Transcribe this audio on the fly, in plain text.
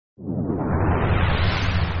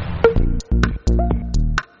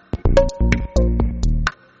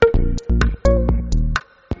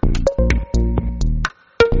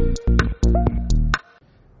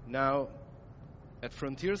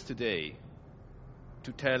Frontiers today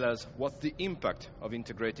to tell us what's the impact of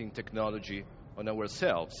integrating technology on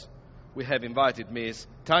ourselves. We have invited Ms.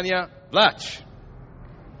 Tanya Vlach.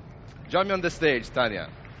 Join me on the stage, Tanya.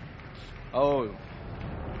 Oh.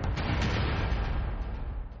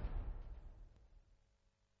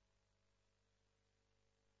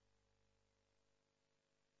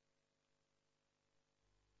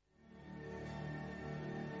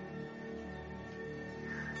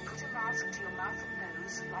 Put a mask to your mouth and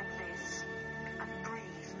nose like this and breathe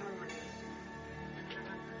normally.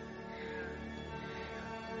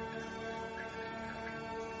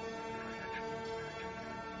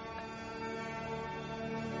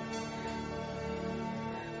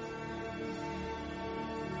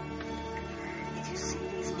 If you see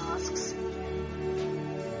these masks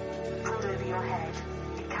pulled over your head,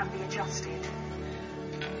 it can be adjusted.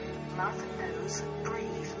 Mouth and nose,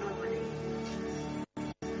 breathe normally.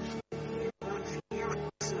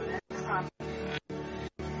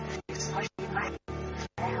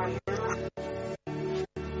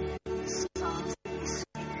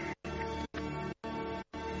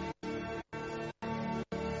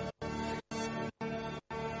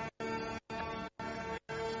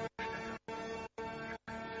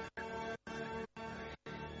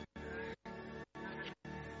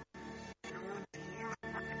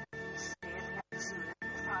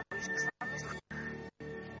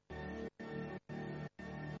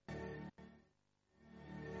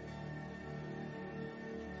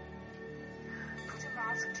 Put a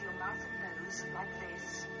mask to your mouth and nose like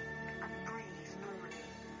this and breathe normally.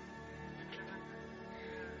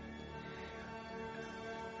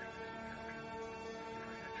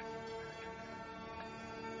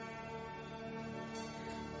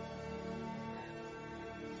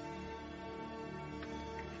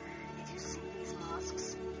 If you see these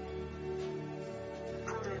masks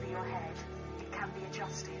pulled over your head, it can be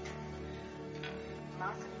adjusted.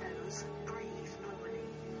 Mouth and nose, breathe normally.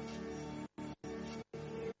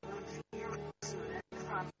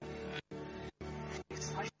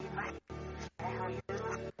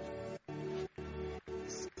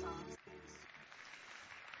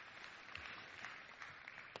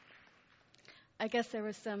 I guess there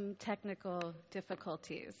were some technical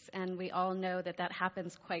difficulties, and we all know that that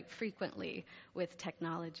happens quite frequently with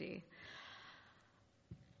technology.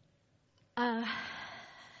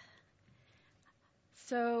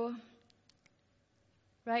 So,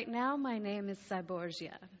 right now my name is Cyborg.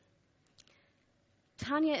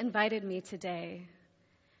 Tanya invited me today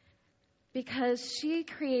because she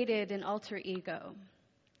created an alter ego.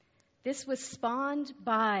 This was spawned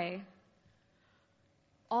by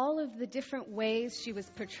all of the different ways she was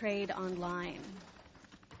portrayed online.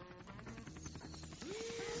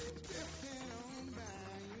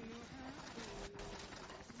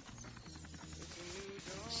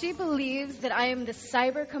 She believes that I am the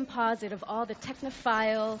cyber composite of all the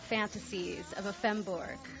technophile fantasies of a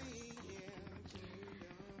femborg.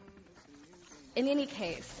 In any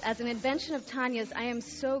case, as an invention of Tanya's, I am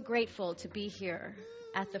so grateful to be here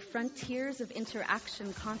at the Frontiers of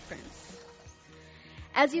Interaction conference.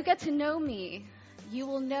 As you get to know me, you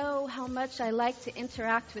will know how much I like to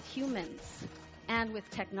interact with humans and with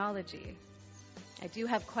technology. I do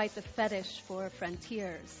have quite the fetish for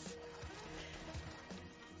frontiers.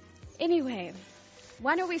 Anyway,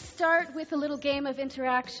 why don't we start with a little game of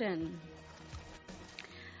interaction?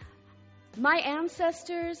 My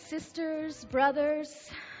ancestors, sisters, brothers,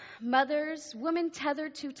 mothers, women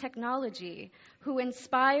tethered to technology who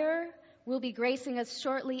inspire will be gracing us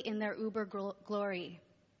shortly in their uber glory.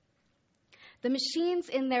 The machines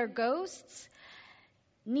in their ghosts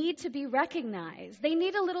need to be recognized. They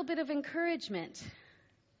need a little bit of encouragement.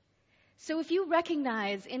 So if you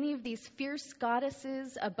recognize any of these fierce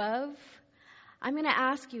goddesses above, I'm going to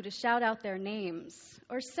ask you to shout out their names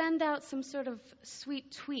or send out some sort of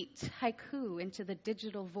sweet tweet, haiku, into the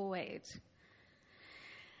digital void.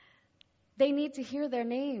 They need to hear their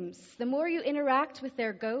names. The more you interact with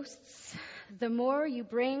their ghosts, the more you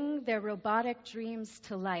bring their robotic dreams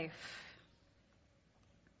to life.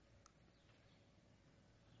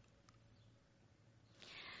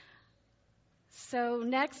 So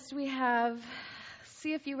next we have,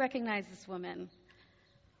 see if you recognize this woman.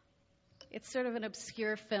 It's sort of an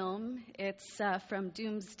obscure film. It's from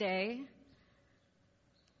Doomsday.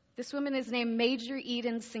 This woman is named Major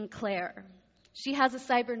Eden Sinclair. She has a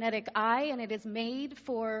cybernetic eye, and it is made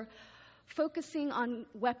for focusing on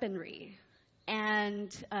weaponry. And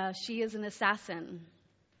she is an assassin.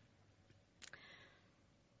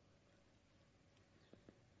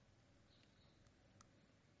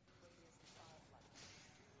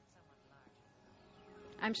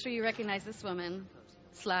 I'm sure you recognize this woman.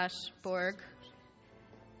 slash Borg,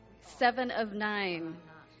 7 of 9.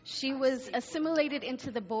 She was assimilated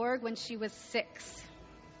into the Borg when she was 6.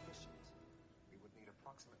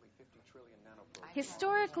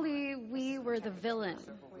 Historically, we were the villain,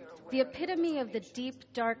 the epitome of the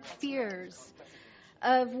deep, dark fears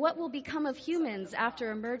of what will become of humans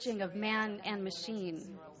after emerging of man and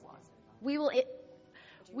machine.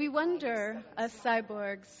 We wonder, us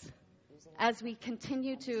cyborgs, as we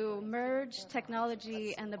continue to merge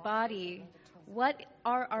technology and the body, what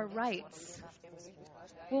are our rights?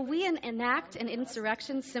 Will we enact an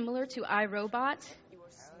insurrection similar to iRobot,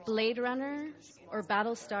 Blade Runner, or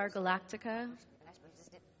Battlestar Galactica?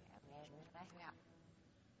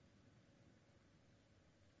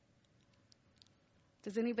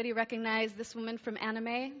 Does anybody recognize this woman from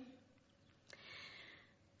anime?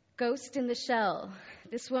 Ghost in the Shell.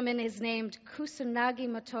 This woman is named Kusanagi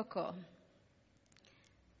Motoko.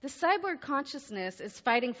 The cyborg consciousness is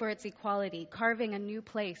fighting for its equality, carving a new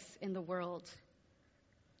place in the world.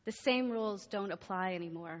 The same rules don't apply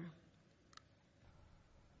anymore.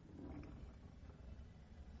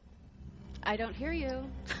 I don't hear you.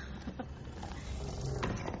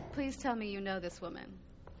 Please tell me you know this woman.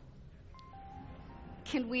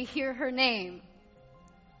 Can we hear her name?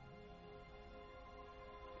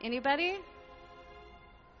 Anybody?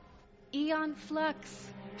 Aeon Flux.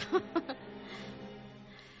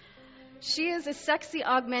 She is a sexy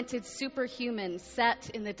augmented superhuman set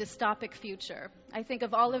in the dystopic future. I think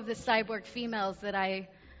of all of the cyborg females that I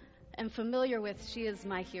am familiar with, she is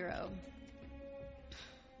my hero.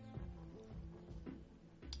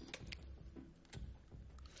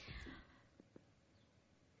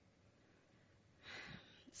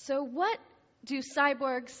 So what do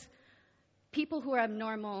cyborgs, people who are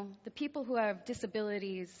abnormal, the people who have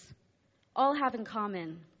disabilities, all have in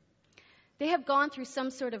common? They have gone through some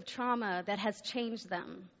sort of trauma that has changed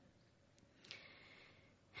them.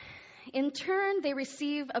 In turn, they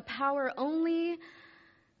receive a power only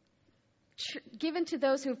given to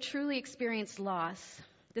those who have truly experienced loss.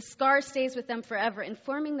 The scar stays with them forever,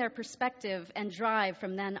 informing their perspective and drive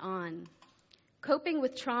from then on. Coping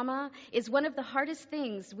with trauma is one of the hardest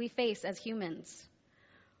things we face as humans.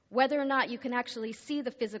 Whether or not you can actually see the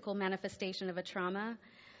physical manifestation of a trauma,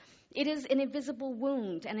 it is an invisible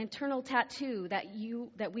wound, an internal tattoo that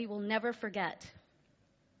we will never forget.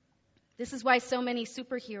 This is why so many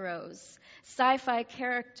superheroes, sci-fi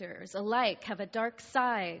characters alike have a dark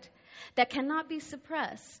side that cannot be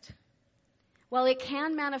suppressed. While it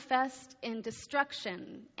can manifest in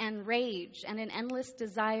destruction and rage and an endless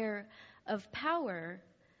desire of power,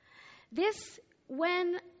 this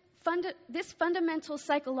fundamental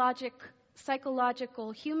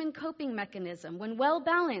psychological human coping mechanism, when well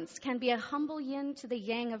balanced, can be a humble yin to the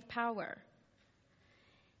yang of power.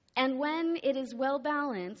 And when it is well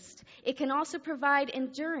balanced, it can also provide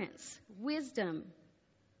endurance, wisdom,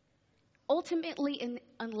 ultimately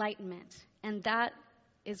enlightenment. And that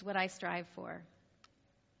is what I strive for.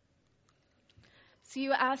 So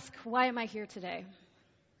you ask, why am I here today?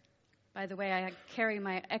 By the way, I carry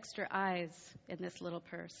my extra eyes in this little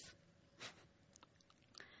purse.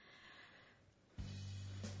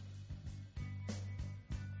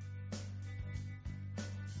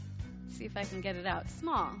 See if I can get it out.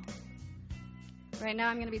 Small. Right now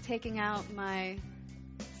I'm going to be taking out my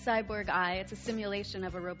cyborg eye. It's a simulation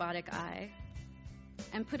of a robotic eye.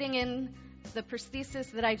 And putting in the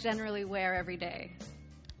prosthesis that I generally wear every day.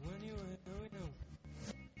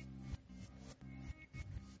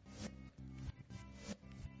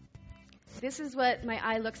 This is what my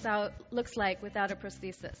eye looks like without a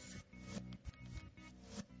prosthesis.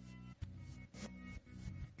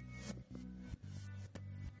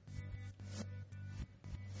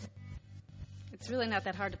 It's really not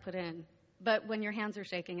that hard to put in, but when your hands are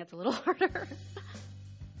shaking, it's a little harder.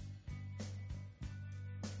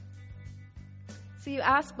 So you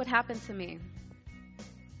ask what happened to me.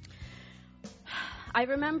 I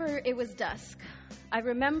remember it was dusk. I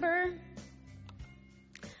remember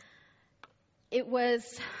it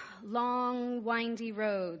was long, windy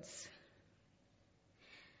roads.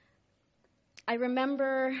 I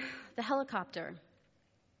remember the helicopter.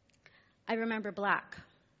 I remember Vlach.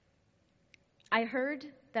 I heard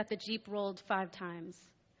that the Jeep rolled 5 times.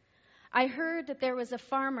 I heard that there was a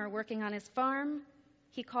farmer working on his farm.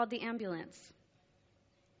 He called the ambulance.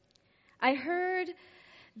 I heard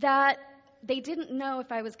that they didn't know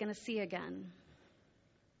if I was going to see again.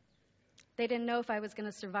 They didn't know if I was going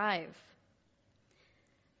to survive.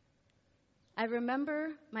 I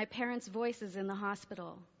remember my parents' voices in the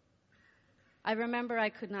hospital. I remember I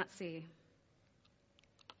could not see.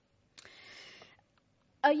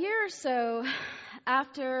 A year or so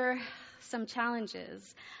after some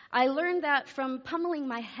challenges, I learned that from pummeling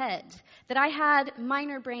my head that I had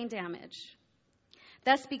minor brain damage.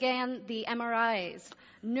 Thus began the MRIs,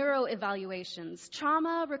 neuroevaluations,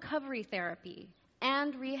 trauma recovery therapy,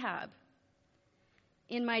 and rehab.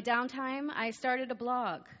 In my downtime, I started a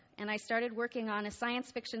blog, and I started working on a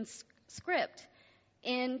science fiction script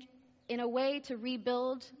in a way to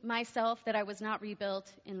rebuild myself that I was not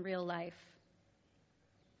rebuilt in real life.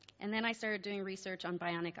 And then I started doing research on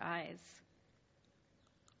bionic eyes.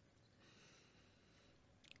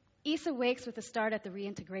 Issa wakes with a start at the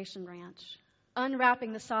reintegration ranch.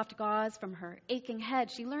 Unwrapping the soft gauze from her aching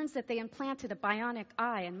head, she learns that they implanted a bionic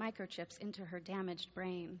eye and microchips into her damaged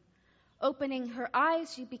brain. Opening her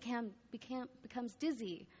eyes, she becomes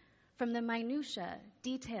dizzy from the minutia,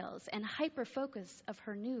 details, and hyper-focus of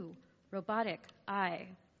her new robotic eye.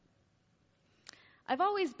 I've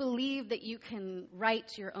always believed that you can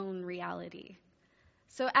write your own reality.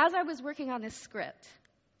 So as I was working on this script,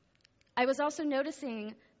 I was also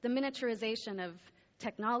noticing the miniaturization of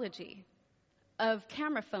technology, of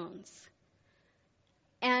camera phones.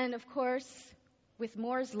 And of course, with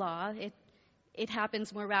Moore's law, it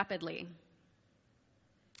happens more rapidly.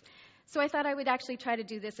 So I thought I would actually try to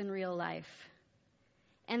do this in real life.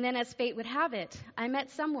 And then as fate would have it, I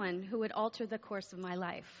met someone who would alter the course of my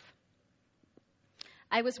life.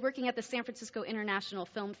 I was working at the San Francisco International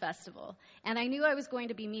Film Festival, and I knew I was going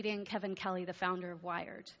to be meeting Kevin Kelly, the founder of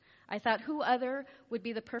Wired. I thought who other would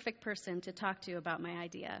be the perfect person to talk to about my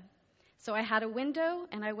idea. So I had a window,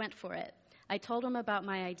 and I went for it. I told him about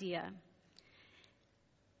my idea.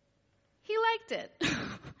 He liked it.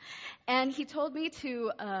 And he told me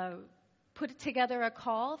to put together a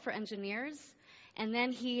call for engineers, and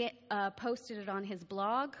then he posted it on his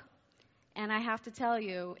blog, and I have to tell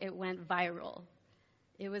you, it went viral.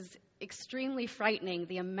 It was extremely frightening,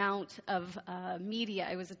 the amount of media.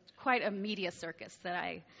 It was quite a media circus that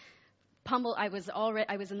I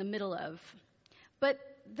was in the middle of. But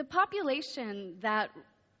the population that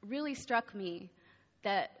really struck me,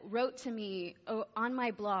 that wrote to me on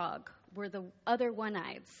my blog, were the other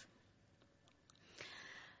one-eyeds.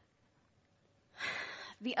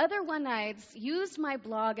 The other one-eyeds used my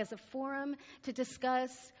blog as a forum to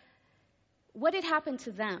discuss what had happened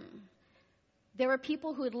to them. There were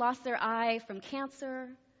people who had lost their eye from cancer,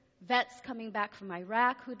 vets coming back from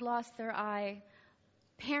Iraq who'd lost their eye,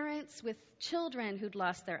 parents with children who'd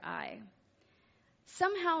lost their eye.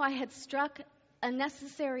 Somehow I had struck a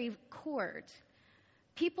necessary chord.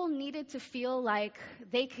 People needed to feel like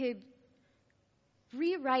they could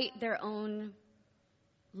rewrite their own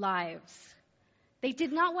lives. They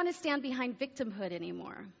did not want to stand behind victimhood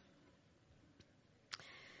anymore.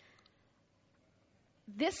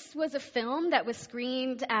 This was a film that was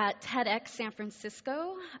screened at TEDx San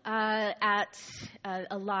Francisco at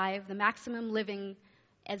Alive, The Maximum Living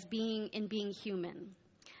as Being Human.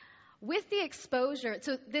 With the exposure,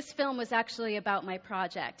 so this film was actually about my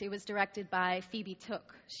project. It was directed by Phoebe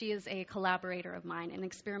Took. She is a collaborator of mine, an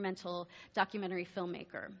experimental documentary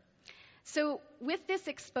filmmaker. So with this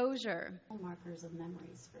exposure, markers of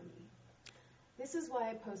memories for me. This is why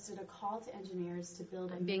I posted a call to engineers to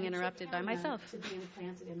build I'm being interrupted by myself. to be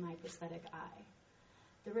implanted in my prosthetic eye.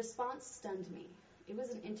 The response stunned me. It was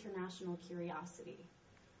an international curiosity.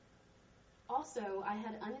 Also, I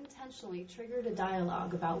had unintentionally triggered a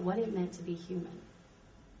dialogue about what it meant to be human.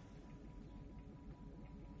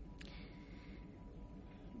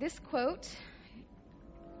 This quote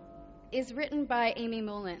is written by Amy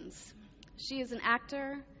Mullins. She is an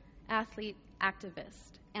actor, athlete,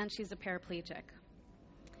 activist, and she's a paraplegic.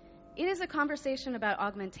 It is a conversation about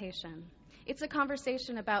augmentation. It's a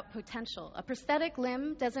conversation about potential. A prosthetic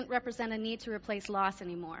limb doesn't represent a need to replace loss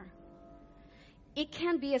anymore. It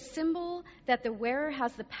can be a symbol that the wearer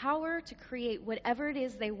has the power to create whatever it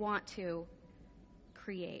is they want to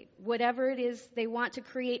create, whatever it is they want to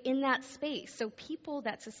create in that space. So people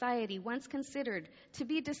that society once considered to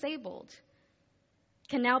be disabled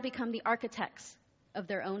can now become the architects of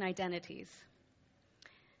their own identities.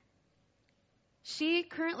 She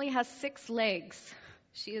currently has 6 legs.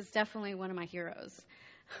 She is definitely one of my heroes.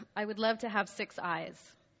 I would love to have 6 eyes.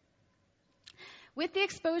 With the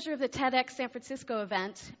exposure of the TEDx San Francisco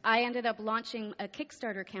event, I ended up launching a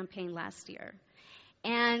Kickstarter campaign last year.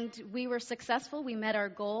 And we were successful. We met our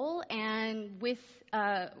goal. And with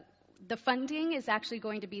the funding is actually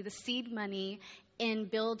going to be the seed money in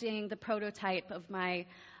building the prototype of my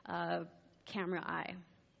camera eye.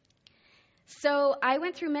 So I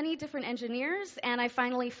went through many different engineers, and I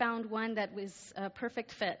finally found one that was a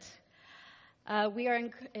perfect fit. We are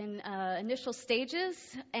in initial stages,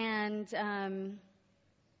 and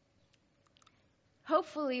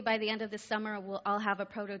Hopefully, by the end of this summer, I'll have a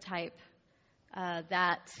prototype, a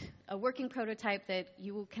working prototype that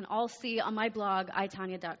you can all see on my blog,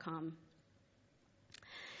 itanya.com.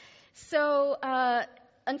 So,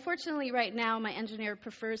 unfortunately, right now, my engineer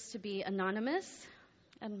prefers to be anonymous,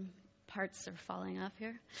 and parts are falling off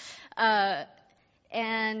here. But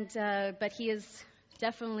he is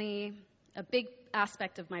definitely a big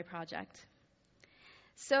aspect of my project.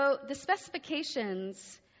 So the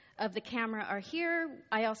specifications of the camera are here.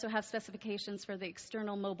 I also have specifications for the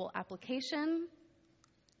external mobile application.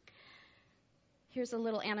 Here's a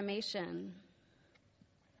little animation.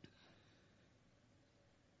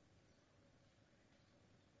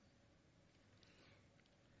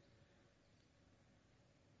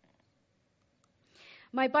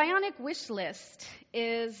 My bionic wish list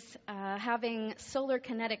is having solar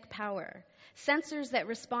kinetic power, sensors that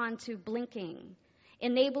respond to blinking,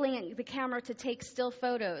 enabling the camera to take still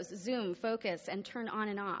photos, zoom, focus, and turn on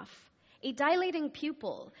and off. A dilating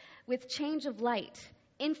pupil with change of light,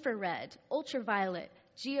 infrared, ultraviolet,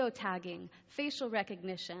 geotagging, facial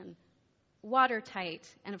recognition, watertight,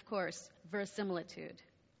 and of course, verisimilitude.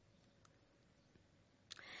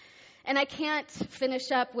 And I can't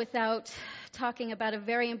finish up without talking about a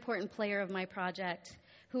very important player of my project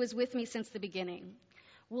who is with me since the beginning.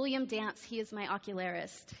 William Dance, he is my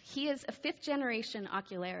ocularist. He is a fifth-generation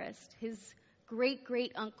ocularist. His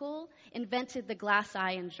great-great-uncle invented the glass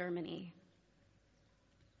eye in Germany.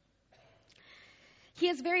 He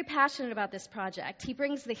is very passionate about this project. He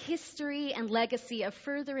brings the history and legacy of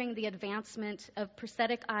furthering the advancement of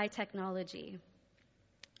prosthetic eye technology.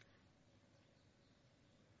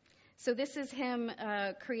 So this is him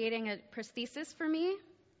creating a prosthesis for me,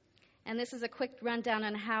 and this is a quick rundown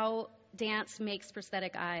on how Dance makes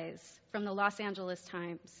prosthetic eyes from the Los Angeles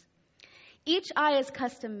Times. Each eye is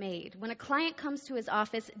custom made. When a client comes to his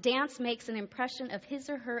office, Dance makes an impression of his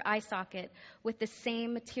or her eye socket with the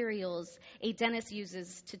same materials a dentist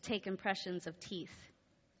uses to take impressions of teeth.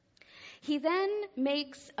 He then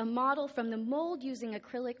makes a model from the mold using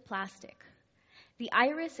acrylic plastic. The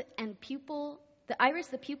iris,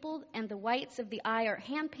 the pupil, and the whites of the eye are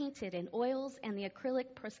hand-painted in oils and the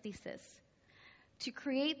acrylic prosthesis. To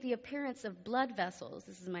create the appearance of blood vessels,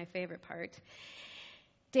 this is my favorite part,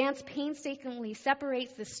 Dance painstakingly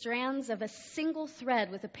separates the strands of a single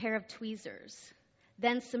thread with a pair of tweezers,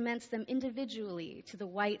 then cements them individually to the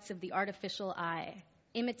whites of the artificial eye,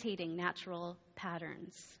 imitating natural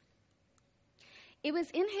patterns. It was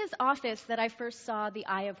in his office that I first saw the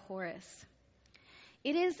Eye of Horus.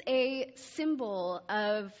 It is a symbol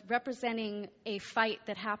of representing a fight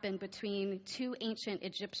that happened between two ancient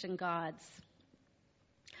Egyptian gods.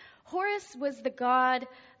 Horus was the god,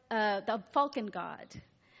 the falcon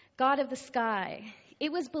god of the sky.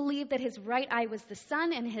 It was believed that his right eye was the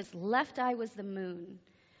sun and his left eye was the moon.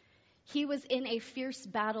 He was in a fierce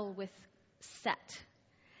battle with Set.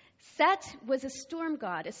 Set was a storm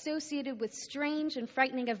god associated with strange and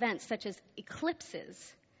frightening events such as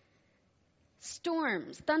eclipses,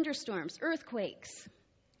 storms, thunderstorms, earthquakes.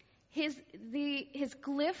 His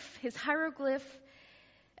glyph, his hieroglyph,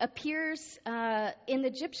 appears in the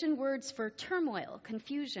Egyptian words for turmoil,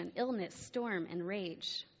 confusion, illness, storm, and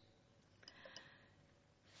rage.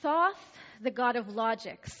 Thoth, the god of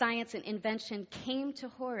logic, science, and invention, came to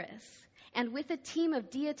Horus, and with a team of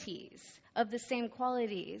deities of the same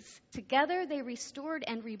qualities, together they restored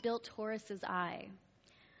and rebuilt Horus's eye.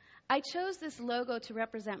 I chose this logo to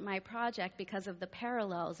represent my project because of the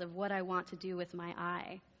parallels of what I want to do with my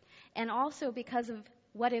eye, and also because of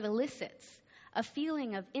what it elicits, a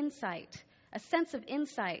feeling of insight, a sense of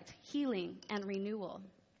insight, healing, and renewal.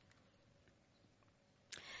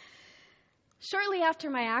 Shortly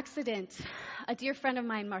after my accident, a dear friend of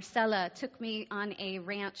mine, Marcella, took me on a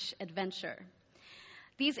ranch adventure.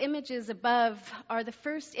 These images above are the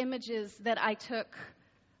first images that I took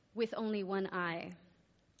with only one eye.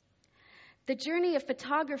 The journey of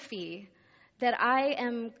photography that I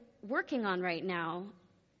am working on right now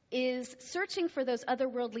is searching for those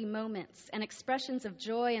otherworldly moments and expressions of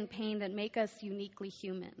joy and pain that make us uniquely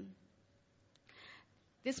human.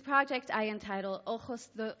 This project I entitle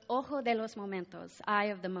Ojo de los Momentos,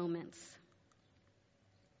 Eye of the Moments.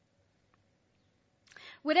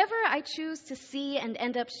 Whatever I choose to see and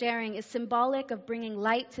end up sharing is symbolic of bringing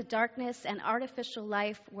light to darkness and artificial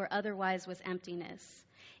life where otherwise was emptiness.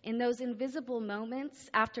 In those invisible moments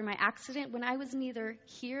after my accident, when I was neither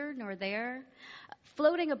here nor there,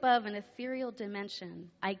 floating above an ethereal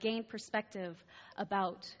dimension, I gained perspective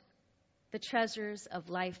about the treasures of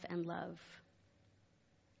life and love.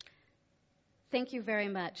 Thank you very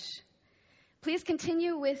much. Please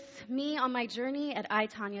continue with me on my journey at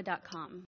itanya.com.